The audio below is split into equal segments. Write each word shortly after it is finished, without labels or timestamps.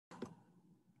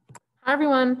Hi,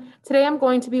 everyone. Today I'm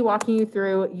going to be walking you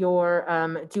through your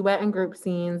duet and group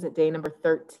scenes day number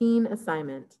 13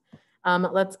 assignment.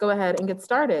 Let's go ahead and get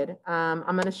started. I'm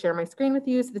going to share my screen with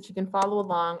you so that you can follow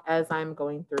along as I'm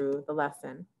going through the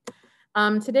lesson.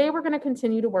 Today we're going to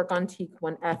continue to work on Teak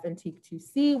 1F and Teak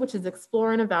 2C, which is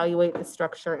explore and evaluate the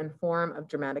structure and form of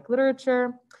dramatic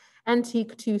literature, and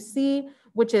Teak 2C,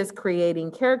 which is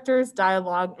creating characters,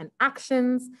 dialogue, and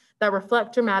actions that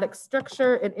reflect dramatic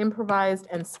structure in improvised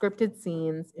and scripted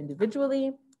scenes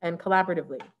individually and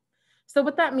collaboratively. So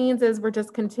what that means is we're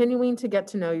just continuing to get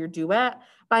to know your duet.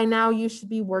 By now, you should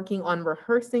be working on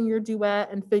rehearsing your duet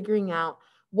and figuring out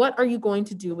what are you going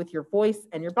to do with your voice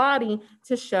and your body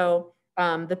to show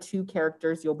the two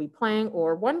characters you'll be playing,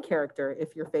 or one character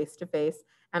if you're face-to-face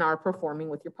and are performing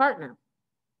with your partner.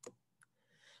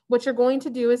 What you're going to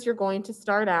do is you're going to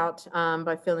start out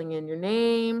by filling in your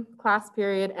name, class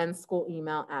period, and school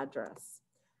email address.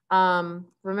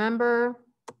 Remember,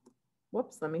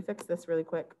 whoops, let me fix this really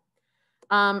quick.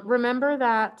 Remember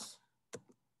that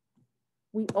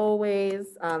we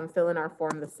always fill in our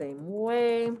form the same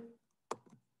way.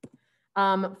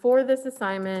 For this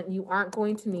assignment, you aren't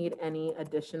going to need any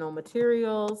additional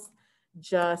materials,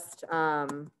 just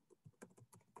what's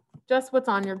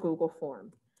on your Google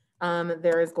form.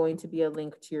 There is going to be a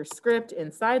link to your script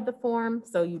inside the form,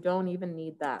 so you don't even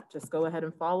need that. Just go ahead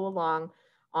and follow along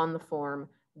on the form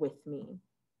with me.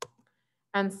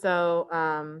 And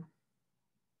so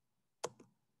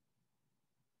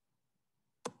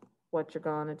what you're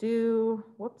gonna do,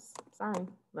 whoops, sorry,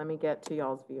 let me get to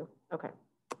y'all's view. Okay,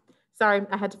 sorry,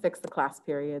 I had to fix the class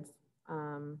periods.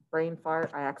 Brain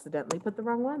fart, I accidentally put the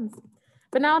wrong ones.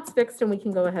 But now it's fixed and we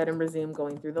can go ahead and resume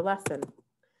going through the lesson.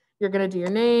 You're going to do your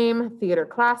name, theater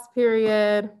class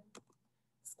period,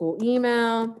 school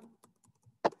email,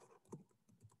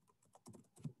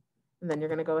 and then you're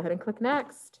going to go ahead and click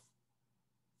next.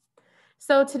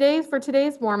 So for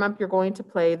today's warm-up, you're going to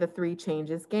play the 3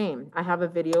 changes game. I have a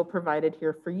video provided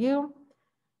here for you.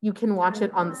 You can watch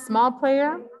it on the small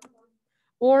player,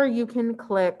 or you can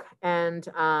click and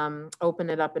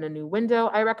open it up in a new window.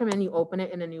 I recommend you open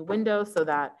it in a new window so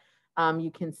that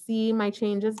you can see my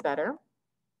changes better.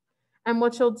 And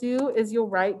what you'll do is you'll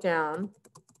write down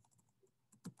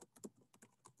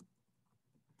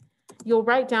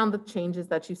the changes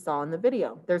that you saw in the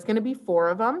video. There's going to be 4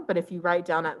 of them, but if you write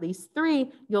down at least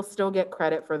 3, you'll still get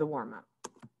credit for the warm-up.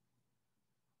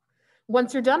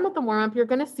 Once you're done with the warm-up, you're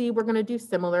going to see we're going to do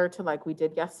similar to like we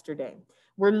did yesterday.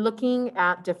 We're looking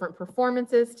at different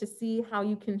performances to see how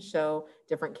you can show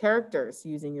different characters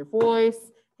using your voice,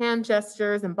 hand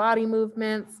gestures, and body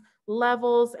movements,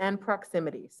 levels, and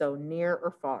proximity, so near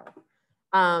or far.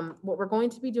 What we're going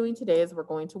to be doing today is we're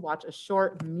going to watch a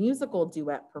short musical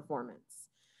duet performance.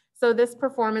 So this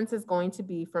performance is going to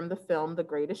be from the film The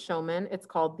Greatest Showman. It's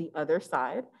called The Other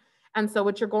Side. And so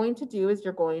what you're going to do is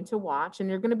you're going to watch and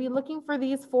you're going to be looking for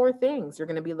these 4 things. You're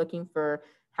going to be looking for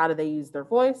how do they use their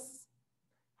voice,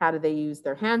 how do they use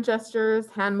their hand gestures,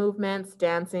 hand movements,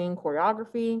 dancing,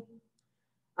 choreography,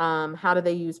 how do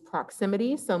they use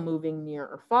proximity, so moving near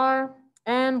or far,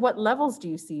 and what levels do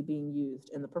you see being used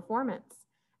in the performance?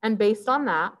 And based on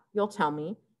that, you'll tell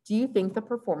me, do you think the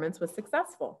performance was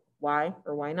successful? Why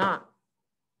or why not?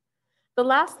 The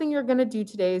last thing you're going to do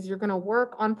today is you're going to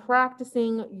work on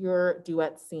practicing your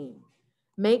duet scene.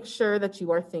 Make sure that you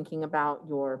are thinking about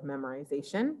your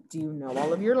memorization. Do you know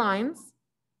all of your lines?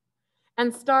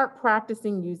 And start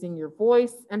practicing using your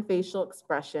voice and facial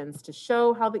expressions to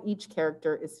show how each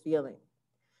character is feeling.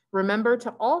 Remember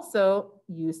to also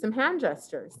use some hand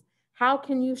gestures. How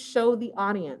can you show the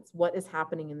audience what is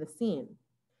happening in the scene?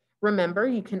 Remember,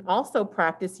 you can also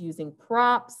practice using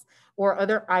props or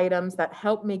other items that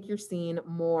help make your scene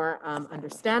more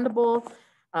understandable.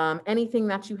 Anything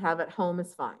that you have at home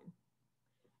is fine.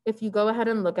 If you go ahead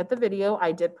and look at the video,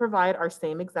 I did provide our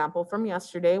same example from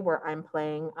yesterday where I'm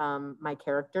playing my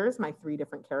characters, my 3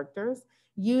 different characters,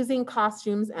 using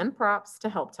costumes and props to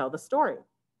help tell the story.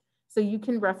 So you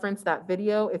can reference that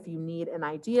video if you need an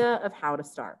idea of how to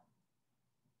start.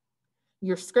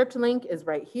 Your script link is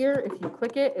right here. If you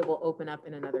click it, it will open up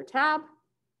in another tab.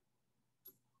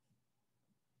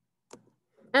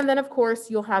 And then of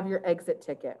course, you'll have your exit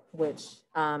ticket, which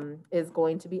is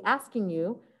going to be asking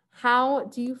you, how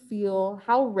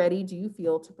ready do you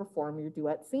feel to perform your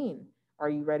duet scene? Are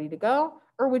you ready to go?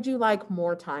 Or would you like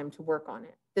more time to work on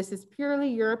it? This is purely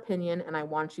your opinion and I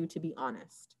want you to be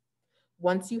honest.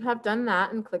 Once you have done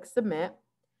that and click submit,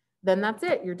 then that's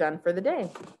it, you're done for the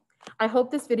day. I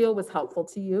hope this video was helpful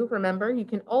to you. Remember, you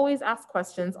can always ask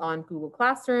questions on Google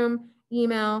Classroom,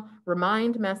 email,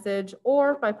 remind message,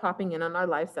 or by popping in on our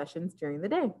live sessions during the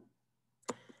day.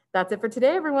 That's it for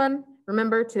today, everyone.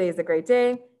 Remember, today is a great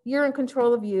day. You're in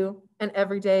control of you, and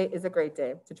every day is a great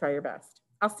day to try your best.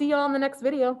 I'll see you all in the next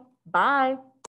video. Bye.